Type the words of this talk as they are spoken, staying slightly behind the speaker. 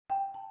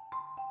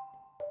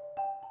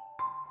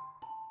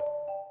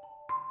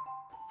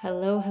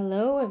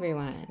Hello,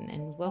 everyone,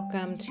 and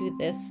welcome to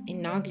this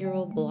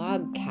inaugural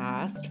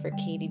blogcast for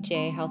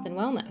KDJ Health and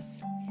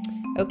Wellness.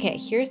 Okay,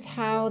 here's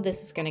how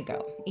this is going to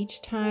go.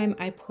 Each time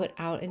I put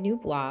out a new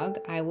blog,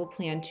 I will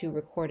plan to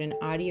record an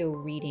audio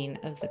reading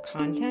of the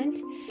content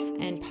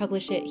and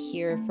publish it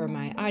here for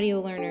my audio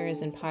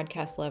learners and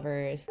podcast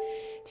lovers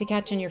to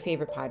catch on your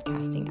favorite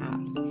podcasting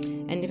app.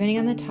 And depending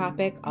on the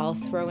topic, I'll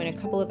throw in a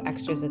couple of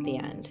extras at the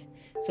end.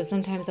 So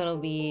sometimes that'll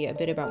be a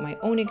bit about my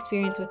own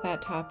experience with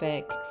that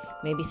topic,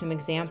 maybe some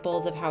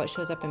examples of how it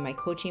shows up in my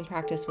coaching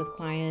practice with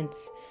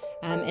clients.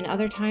 And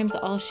other times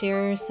I'll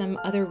share some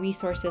other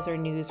resources or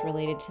news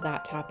related to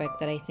that topic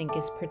that I think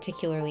is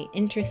particularly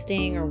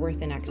interesting or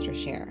worth an extra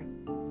share.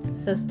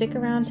 So stick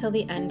around till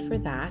the end for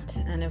that.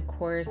 And of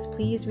course,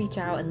 please reach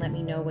out and let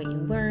me know what you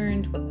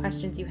learned, what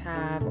questions you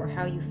have, or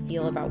how you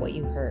feel about what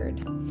you heard.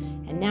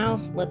 And now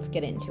let's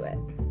get into it.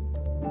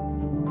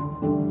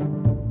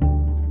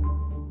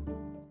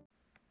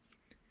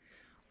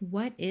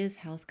 What is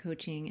health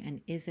coaching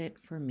and is it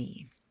for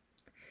me?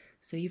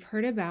 So you've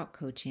heard about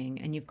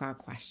coaching and you've got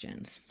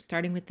questions,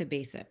 starting with the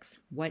basics.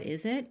 What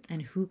is it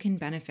and who can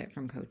benefit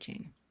from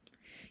coaching?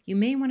 You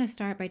may want to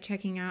start by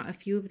checking out a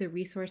few of the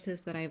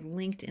resources that I've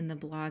linked in the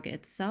blog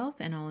itself,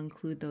 and I'll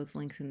include those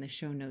links in the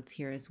show notes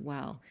here as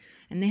well.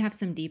 And they have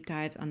some deep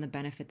dives on the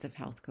benefits of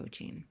health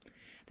coaching.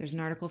 There's an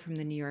article from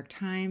the New York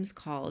Times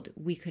called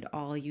 "We Could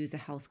All Use a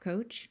Health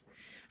Coach,"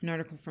 an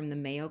article from the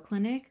Mayo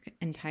Clinic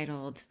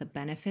entitled "The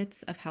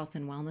Benefits of Health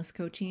and Wellness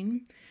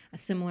Coaching," a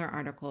similar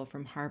article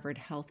from Harvard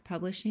Health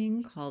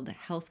Publishing called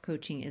 "Health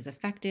Coaching is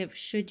Effective,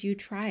 Should You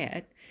Try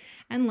It?"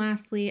 And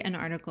lastly, an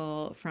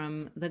article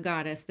from the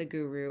goddess, the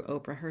guru,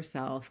 Oprah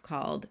herself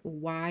called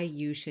 "Why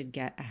You Should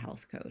Get a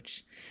Health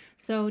Coach."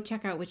 So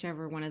check out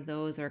whichever one of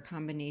those or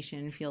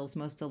combination feels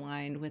most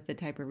aligned with the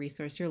type of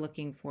resource you're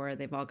looking for.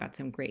 They've all got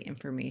some great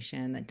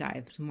information that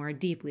dives more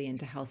deeply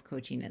into health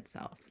coaching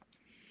itself.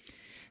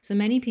 So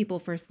many people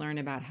first learn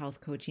about health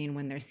coaching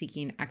when they're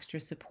seeking extra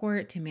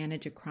support to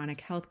manage a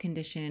chronic health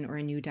condition or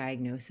a new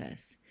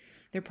diagnosis.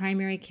 Their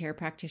primary care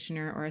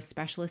practitioner or a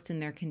specialist in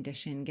their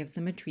condition gives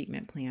them a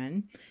treatment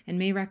plan and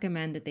may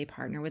recommend that they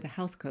partner with a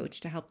health coach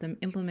to help them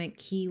implement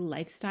key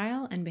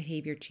lifestyle and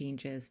behavior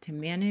changes to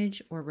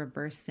manage or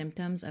reverse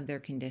symptoms of their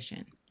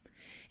condition.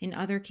 In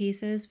other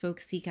cases,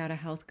 folks seek out a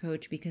health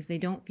coach because they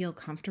don't feel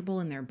comfortable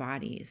in their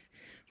bodies.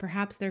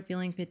 Perhaps they're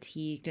feeling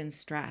fatigued and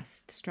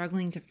stressed,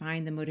 struggling to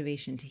find the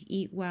motivation to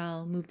eat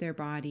well, move their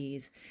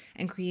bodies,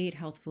 and create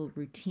healthful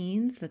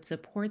routines that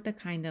support the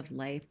kind of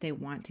life they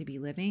want to be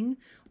living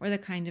or the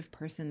kind of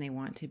person they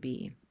want to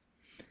be.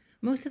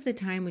 Most of the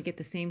time, we get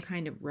the same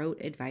kind of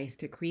rote advice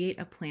to create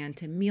a plan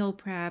to meal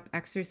prep,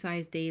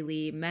 exercise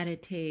daily,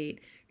 meditate,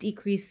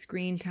 decrease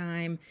screen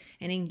time,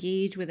 and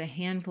engage with a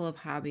handful of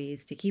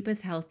hobbies to keep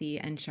us healthy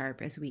and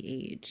sharp as we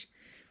age.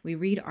 We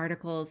read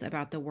articles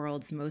about the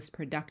world's most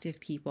productive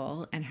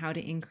people and how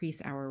to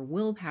increase our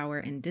willpower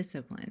and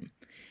discipline.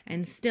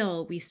 And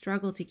still, we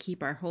struggle to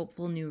keep our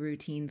hopeful new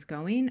routines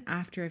going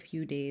after a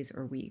few days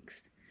or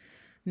weeks.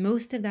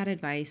 Most of that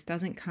advice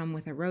doesn't come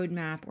with a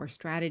roadmap or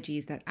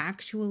strategies that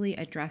actually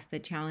address the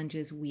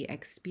challenges we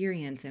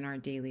experience in our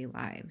daily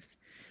lives,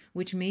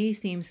 which may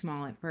seem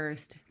small at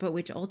first, but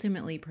which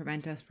ultimately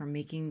prevent us from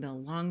making the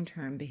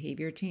long-term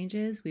behavior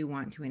changes we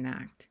want to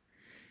enact.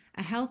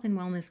 A health and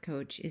wellness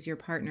coach is your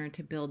partner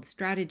to build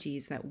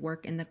strategies that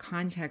work in the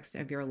context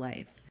of your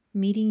life,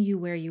 meeting you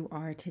where you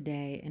are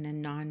today in a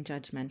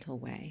non-judgmental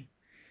way.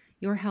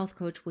 Your health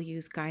coach will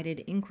use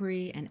guided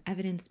inquiry and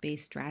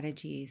evidence-based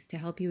strategies to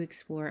help you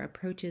explore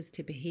approaches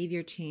to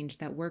behavior change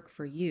that work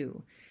for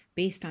you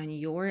based on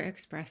your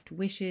expressed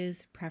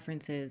wishes,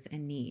 preferences,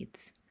 and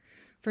needs.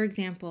 For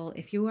example,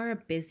 if you are a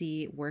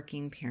busy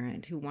working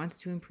parent who wants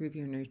to improve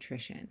your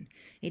nutrition,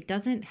 it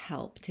doesn't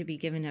help to be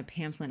given a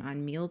pamphlet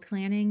on meal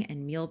planning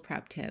and meal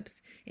prep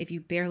tips if you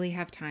barely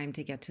have time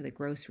to get to the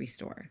grocery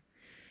store.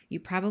 You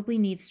probably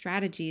need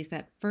strategies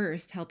that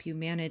first help you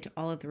manage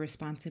all of the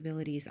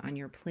responsibilities on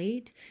your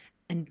plate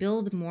and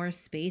build more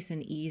space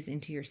and ease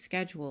into your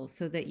schedule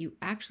so that you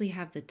actually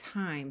have the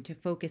time to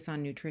focus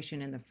on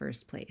nutrition in the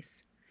first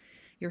place.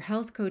 Your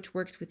health coach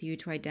works with you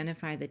to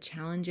identify the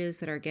challenges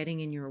that are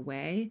getting in your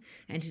way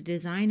and to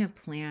design a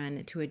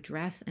plan to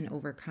address and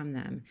overcome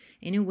them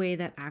in a way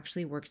that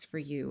actually works for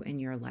you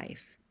and your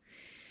life.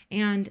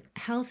 And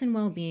health and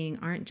well-being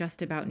aren't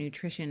just about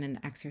nutrition and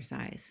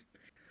exercise.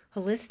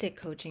 Holistic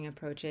coaching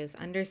approaches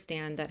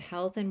understand that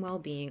health and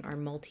well-being are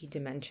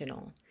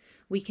multidimensional.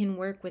 We can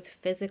work with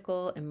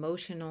physical,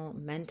 emotional,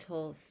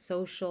 mental,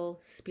 social,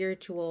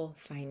 spiritual,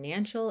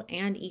 financial,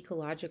 and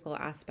ecological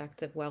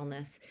aspects of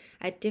wellness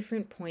at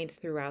different points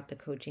throughout the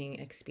coaching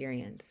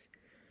experience.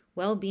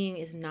 Well-being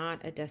is not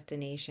a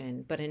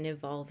destination, but an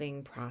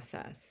evolving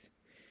process.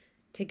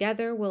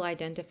 Together, we'll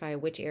identify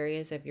which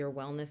areas of your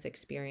wellness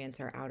experience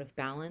are out of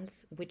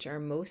balance, which are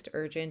most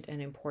urgent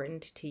and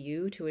important to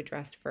you to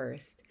address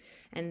first,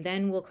 and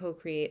then we'll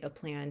co-create a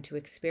plan to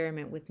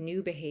experiment with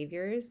new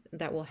behaviors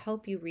that will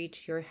help you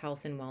reach your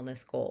health and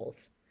wellness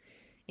goals.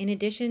 In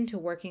addition to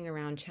working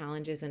around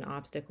challenges and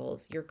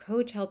obstacles, your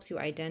coach helps you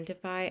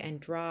identify and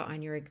draw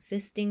on your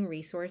existing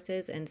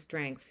resources and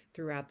strengths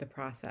throughout the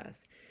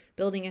process,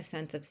 building a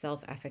sense of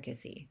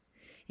self-efficacy.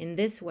 In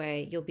this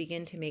way, you'll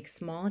begin to make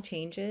small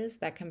changes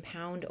that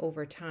compound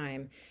over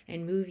time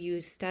and move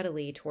you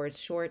steadily towards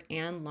short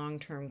and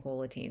long-term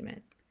goal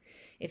attainment.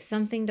 If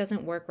something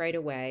doesn't work right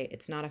away,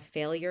 it's not a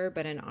failure,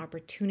 but an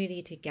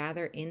opportunity to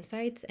gather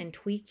insights and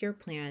tweak your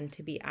plan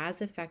to be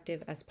as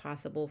effective as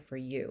possible for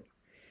you.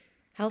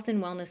 Health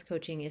and wellness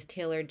coaching is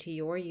tailored to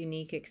your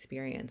unique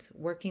experience,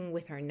 working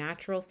with our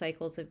natural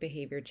cycles of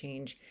behavior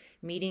change,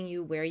 meeting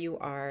you where you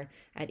are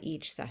at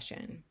each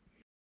session.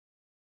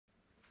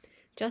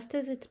 Just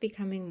as it's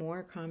becoming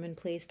more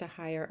commonplace to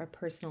hire a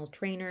personal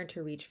trainer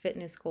to reach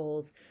fitness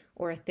goals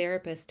or a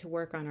therapist to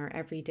work on our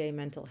everyday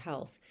mental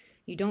health,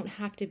 you don't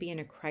have to be in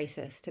a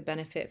crisis to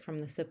benefit from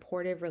the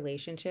supportive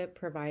relationship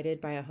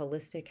provided by a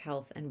holistic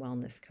health and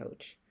wellness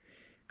coach.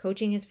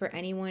 Coaching is for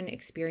anyone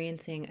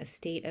experiencing a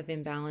state of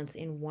imbalance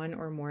in one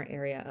or more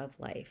area of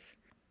life.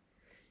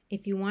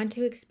 If you want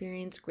to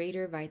experience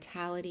greater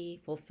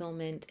vitality,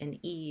 fulfillment, and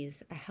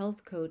ease, a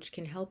health coach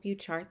can help you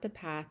chart the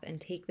path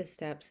and take the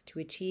steps to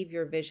achieve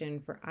your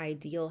vision for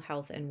ideal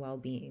health and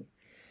well-being.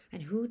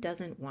 And who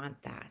doesn't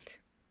want that?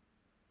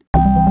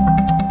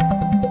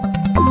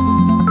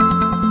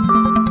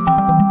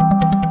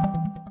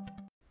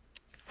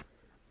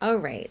 All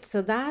right,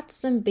 so that's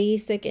some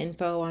basic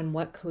info on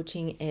what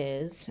coaching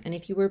is. And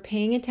if you were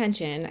paying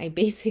attention, I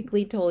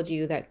basically told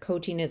you that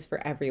coaching is for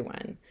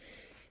everyone.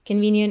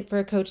 Convenient for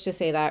a coach to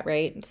say that,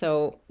 right?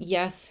 So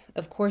yes,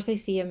 of course, I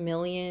see a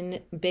million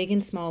big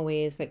and small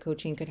ways that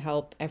coaching could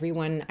help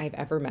everyone I've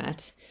ever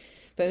met.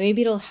 But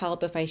maybe it'll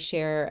help if I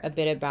share a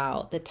bit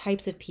about the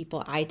types of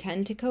people I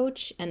tend to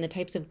coach and the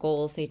types of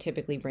goals they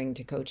typically bring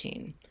to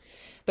coaching.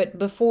 But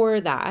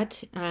before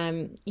that,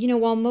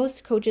 while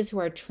most coaches who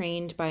are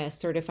trained by a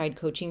certified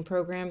coaching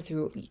program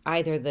through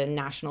either the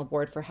National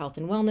Board for Health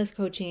and Wellness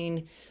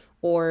Coaching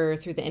or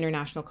through the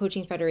International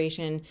Coaching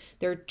Federation,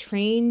 they're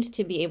trained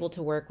to be able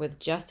to work with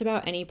just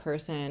about any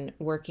person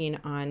working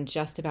on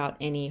just about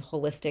any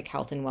holistic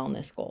health and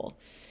wellness goal.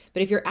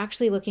 But if you're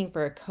actually looking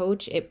for a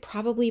coach, it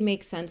probably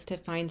makes sense to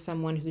find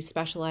someone who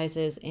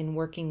specializes in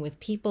working with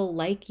people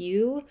like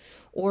you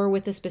or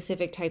with the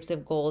specific types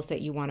of goals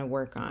that you want to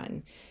work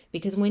on.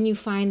 Because when you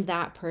find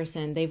that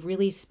person, they've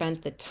really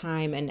spent the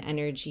time and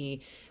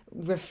energy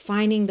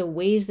refining the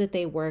ways that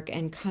they work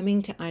and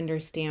coming to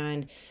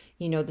understand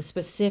the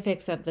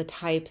specifics of the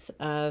types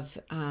of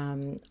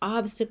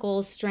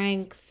obstacles,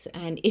 strengths,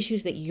 and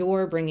issues that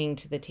you're bringing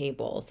to the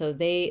table. So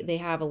they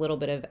have a little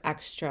bit of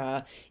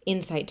extra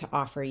insight to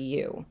offer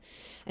you.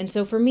 And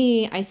so for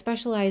me, I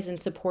specialize in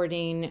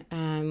supporting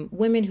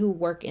women who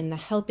work in the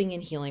helping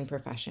and healing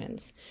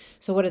professions.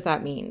 So what does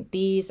that mean?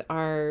 These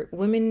are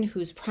women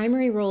whose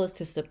primary role is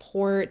to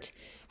support,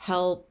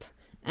 help,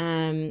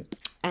 and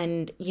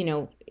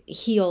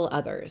heal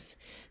others.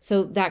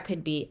 So that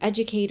could be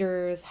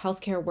educators,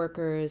 healthcare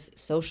workers,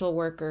 social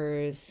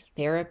workers,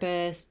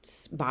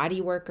 therapists,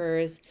 body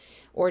workers,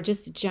 or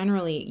just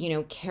generally,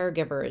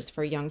 caregivers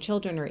for young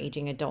children or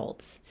aging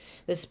adults.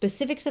 The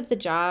specifics of the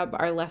job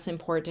are less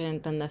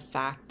important than the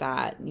fact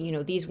that,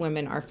 these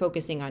women are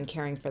focusing on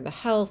caring for the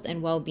health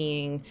and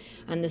well-being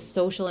and the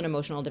social and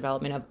emotional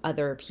development of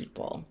other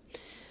people.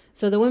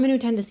 So the women who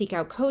tend to seek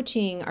out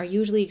coaching are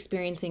usually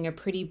experiencing a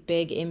pretty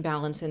big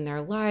imbalance in their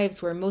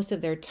lives where most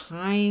of their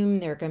time,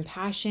 their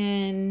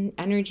compassion,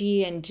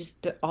 energy, and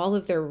just all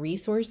of their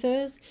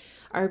resources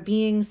are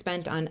being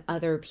spent on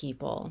other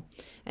people.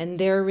 And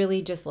they're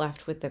really just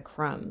left with the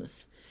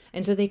crumbs.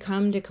 And so they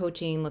come to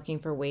coaching looking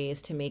for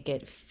ways to make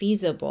it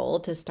feasible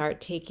to start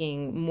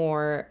taking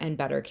more and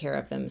better care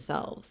of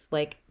themselves.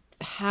 Like,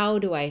 how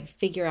do I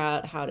figure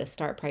out how to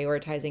start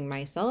prioritizing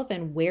myself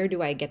and where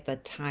do I get the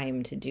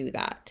time to do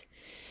that?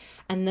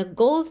 And the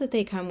goals that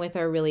they come with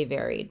are really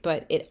varied,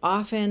 but it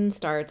often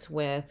starts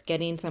with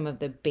getting some of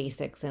the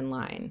basics in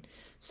line.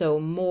 So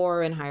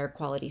more and higher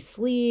quality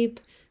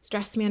sleep,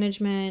 stress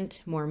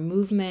management, more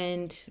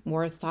movement,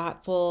 more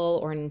thoughtful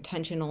or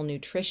intentional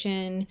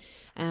nutrition,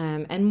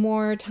 and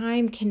more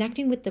time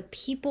connecting with the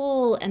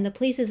people and the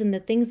places and the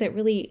things that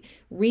really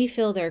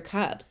refill their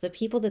cups, the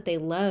people that they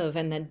love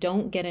and that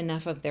don't get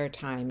enough of their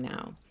time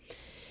now.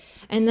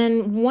 And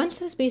then once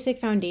those basic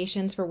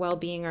foundations for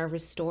well-being are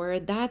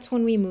restored, that's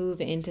when we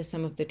move into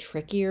some of the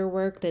trickier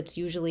work that's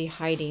usually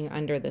hiding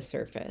under the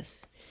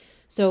surface.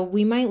 So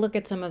we might look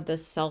at some of the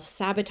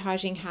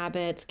self-sabotaging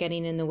habits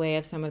getting in the way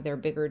of some of their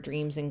bigger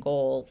dreams and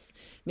goals.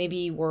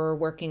 Maybe we're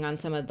working on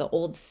some of the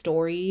old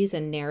stories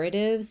and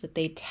narratives that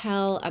they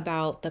tell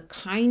about the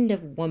kind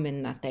of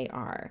woman that they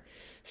are.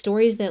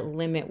 Stories that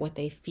limit what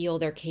they feel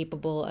they're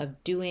capable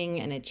of doing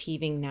and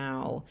achieving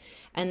now.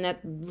 And that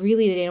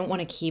really they don't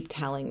want to keep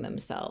telling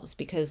themselves,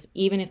 because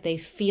even if they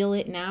feel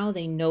it now,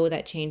 they know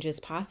that change is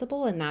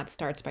possible. And that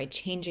starts by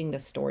changing the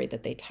story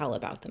that they tell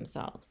about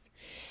themselves.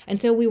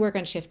 And so we work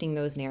on shifting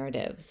those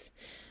narratives.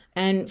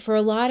 And for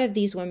a lot of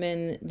these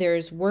women,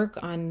 there's work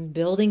on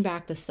building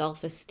back the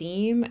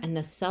self-esteem and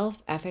the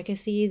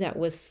self-efficacy that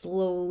was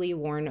slowly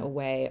worn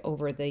away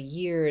over the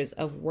years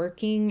of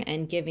working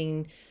and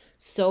giving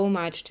so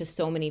much to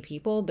so many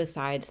people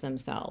besides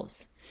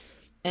themselves.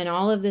 And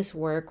all of this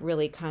work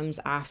really comes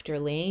after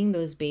laying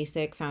those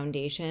basic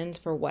foundations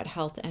for what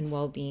health and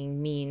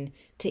well-being mean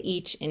to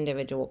each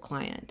individual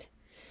client.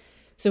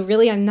 So,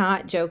 really, I'm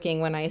not joking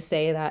when I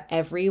say that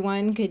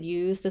everyone could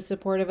use the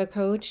support of a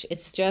coach.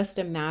 It's just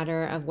a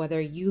matter of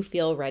whether you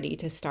feel ready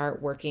to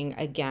start working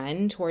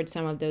again towards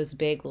some of those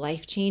big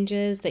life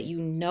changes that you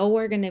know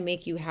are going to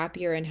make you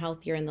happier and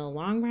healthier in the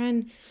long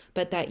run,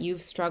 but that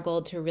you've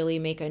struggled to really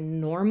make a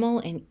normal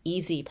and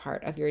easy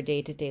part of your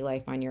day-to-day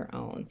life on your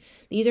own.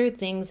 These are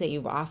things that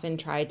you've often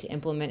tried to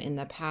implement in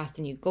the past,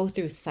 and you go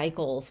through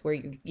cycles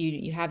where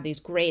you have these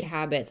great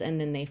habits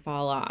and then they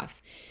fall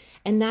off.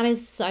 And that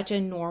is such a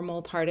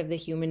normal part of the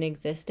human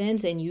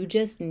existence. And you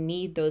just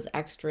need those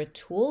extra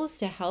tools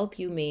to help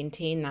you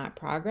maintain that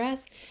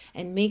progress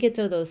and make it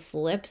so those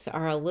slips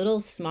are a little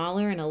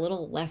smaller and a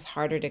little less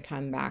harder to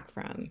come back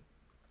from.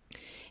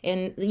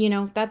 And,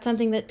 that's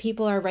something that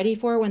people are ready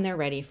for when they're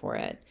ready for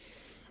it.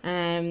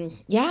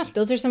 Yeah,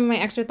 those are some of my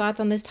extra thoughts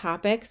on this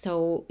topic.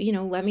 So,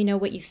 let me know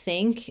what you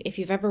think. If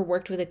you've ever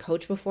worked with a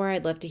coach before,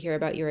 I'd love to hear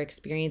about your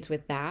experience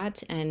with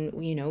that and,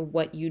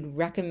 what you'd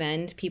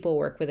recommend people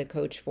work with a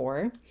coach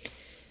for.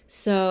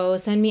 So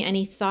send me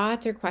any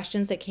thoughts or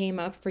questions that came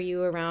up for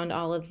you around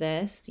all of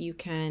this. You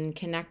can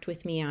connect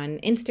with me on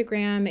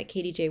Instagram at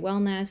KDJ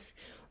Wellness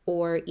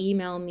or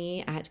email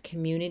me at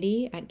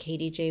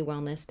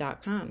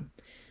community@kdjwellness.com.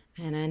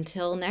 And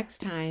until next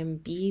time,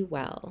 be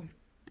well.